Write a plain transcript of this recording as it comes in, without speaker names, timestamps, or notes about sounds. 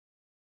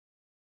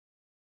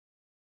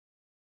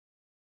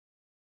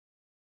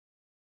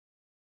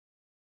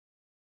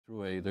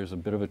There's a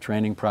bit of a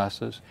training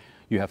process.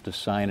 You have to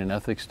sign an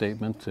ethics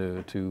statement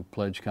to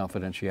pledge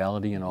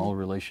confidentiality in all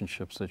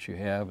relationships that you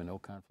have and no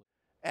conflict.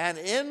 And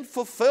in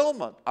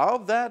fulfillment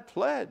of that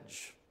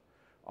pledge,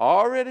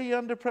 already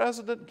under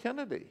President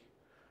Kennedy,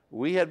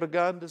 we had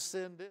begun to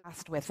send in.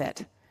 With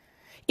it.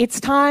 It's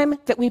time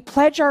that we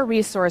pledge our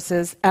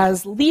resources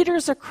as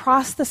leaders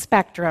across the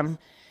spectrum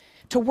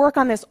to work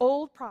on this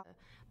old problem.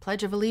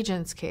 Pledge of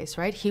Allegiance case,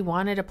 right? He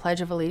wanted a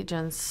Pledge of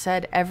Allegiance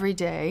said every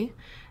day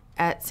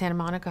at Santa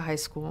Monica High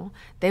School.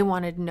 They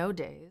wanted no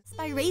days.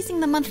 By raising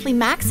the monthly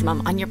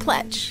maximum on your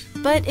pledge.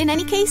 But in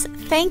any case,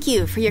 thank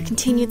you for your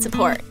continued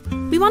support.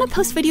 We want to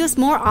post videos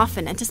more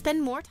often and to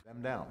spend more time.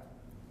 Them down.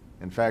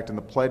 In fact, in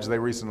the pledge they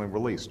recently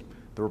released,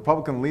 the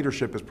Republican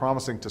leadership is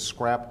promising to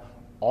scrap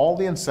all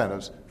the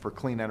incentives for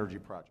clean energy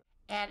projects.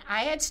 And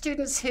I had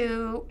students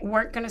who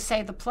weren't going to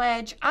say the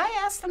pledge. I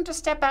asked them to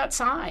step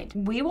outside.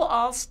 We will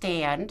all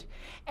stand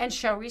and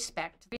show respect.